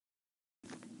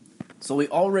So we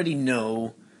already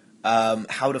know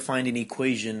how to find an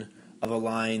equation of a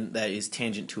line that is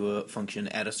tangent to a function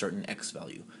at a certain x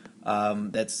value.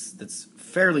 That's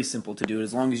fairly simple to do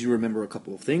as long as you remember a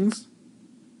couple of things.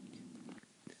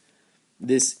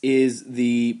 This is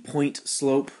the point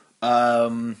slope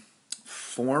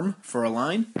form for a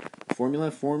line,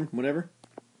 formula, form, whatever.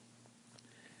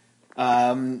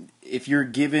 If you're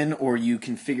given or you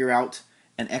can figure out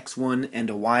an x1 and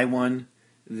a y1,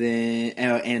 then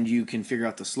and you can figure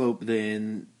out the slope,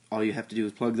 then all you have to do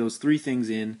is plug those three things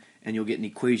in, and you'll get an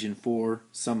equation for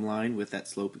some line with that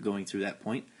slope going through that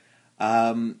point.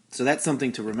 So that's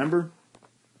something to remember.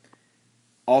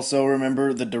 Also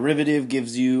remember the derivative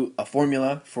gives you a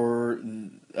formula for,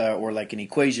 or like an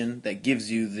equation that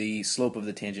gives you the slope of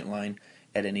the tangent line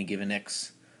at any given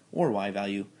x or y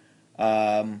value.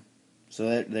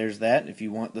 So there's that. If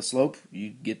you want the slope, you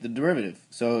get the derivative.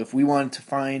 So if we want to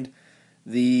find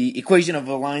the equation of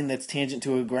a line that's tangent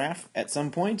to a graph at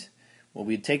some point, well,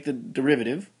 we'd take the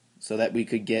derivative so that we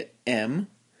could get m,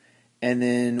 and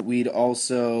then we'd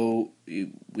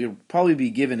probably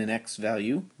be given an x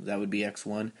value, that would be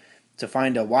x1. To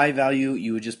find a y value,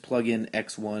 you would just plug in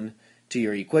x1 to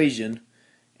your equation,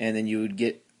 and then you would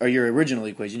get, or your original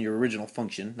equation, your original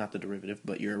function, not the derivative,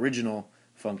 but your original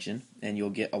function, and you'll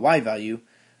get a y value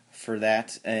for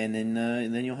that, and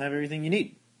then you'll have everything you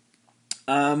need.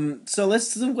 So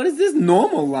what is this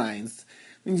normal lines?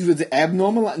 Was it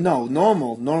abnormal? No,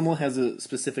 normal. Normal has a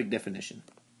specific definition.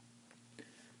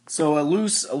 So a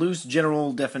loose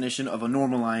general definition of a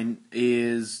normal line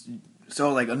is,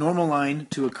 so like a normal line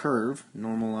to a curve,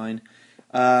 normal line,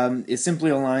 is simply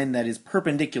a line that is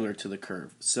perpendicular to the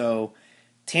curve. So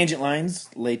tangent lines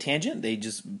lay tangent, they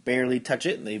just barely touch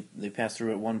it, they pass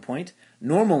through at one point.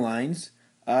 Normal lines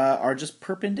are just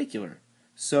perpendicular.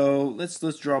 So let's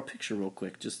draw a picture real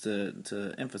quick just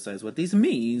to emphasize what these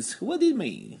means. What it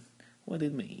mean?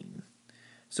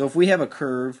 So if we have a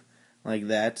curve like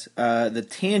that, the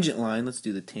tangent line, let's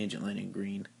do the tangent line in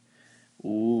green.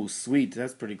 Ooh, sweet,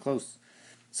 that's pretty close.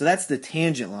 So that's the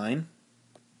tangent line.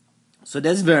 So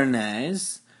that's very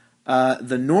nice.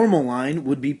 The normal line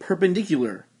would be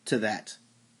perpendicular to that.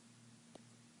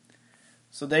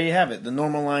 So there you have it. The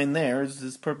normal line there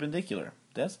is perpendicular.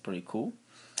 That's pretty cool.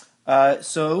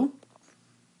 So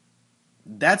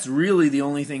that's really the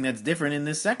only thing that's different in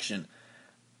this section.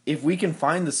 If we can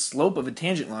find the slope of a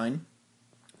tangent line,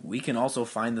 we can also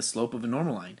find the slope of a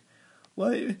normal line.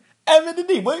 What do you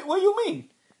mean?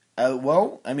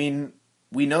 Well, I mean,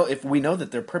 if we know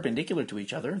that they're perpendicular to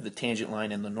each other, the tangent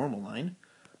line and the normal line,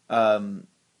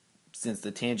 since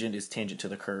the tangent is tangent to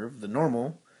the curve, the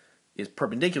normal is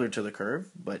perpendicular to the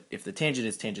curve, but if the tangent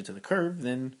is tangent to the curve,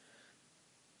 then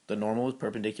the normal is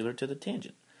perpendicular to the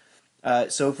tangent.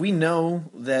 So if we know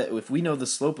the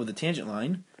slope of the tangent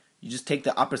line, you just take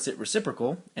the opposite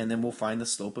reciprocal, and then we'll find the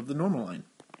slope of the normal line.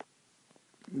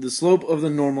 The slope of the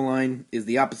normal line is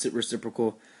the opposite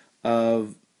reciprocal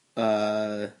of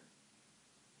the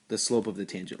slope of the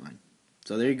tangent line.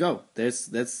 So there you go. That's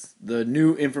the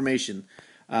new information.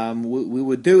 We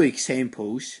would do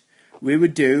examples. We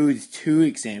would do 2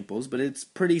 examples, but it's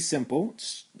pretty simple.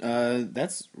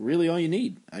 That's really all you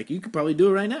need. Like, you could probably do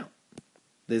it right now.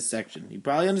 This section. You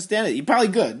probably understand it. You're probably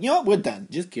good. You know what? We're done.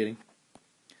 Just kidding.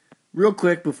 Real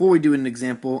quick, before we do an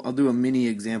example, I'll do a mini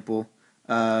example.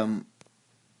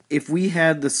 If we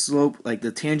had the slope, like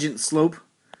the tangent slope,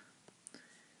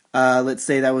 let's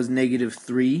say that was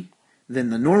 -3, then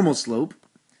the normal slope,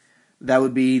 that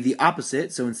would be the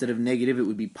opposite. So instead of negative, it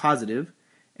would be positive.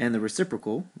 And the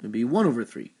reciprocal would be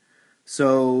 1/3.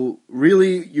 So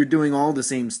really, you're doing all the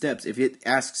same steps. If it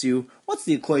asks you, what's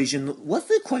the equation of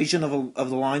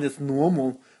the line that's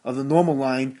normal, of the normal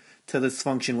line to this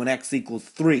function when x equals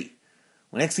 3?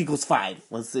 When x equals 5,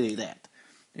 let's say that.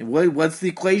 And what's the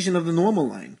equation of the normal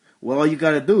line? Well, all you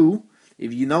got to do,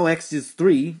 if you know x is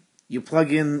 3, you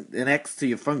plug in an x to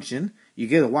your function, you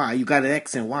get a y, you got an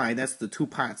x and y, that's the 2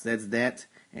 parts, that's that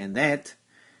and that.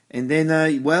 And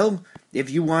then, well, if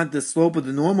you want the slope of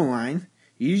the normal line,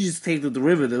 you just take the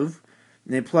derivative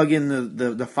and then plug in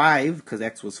the 5, because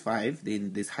x was 5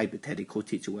 in this hypothetical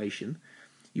situation.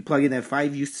 You plug in that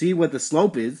 5, you see what the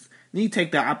slope is, then you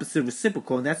take the opposite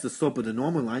reciprocal, and that's the slope of the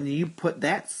normal line, and you put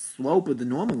that slope of the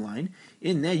normal line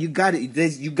in there. You got it.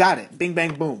 You got it. Bing,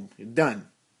 bang, boom. You're done.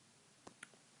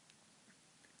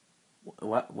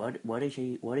 What is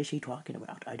he talking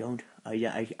about? I don't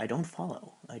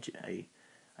follow. I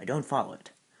don't follow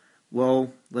it.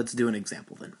 Well, let's do an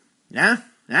example then. Yeah?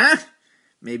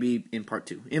 Maybe in part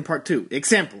 2. In part 2.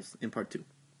 Examples in part 2.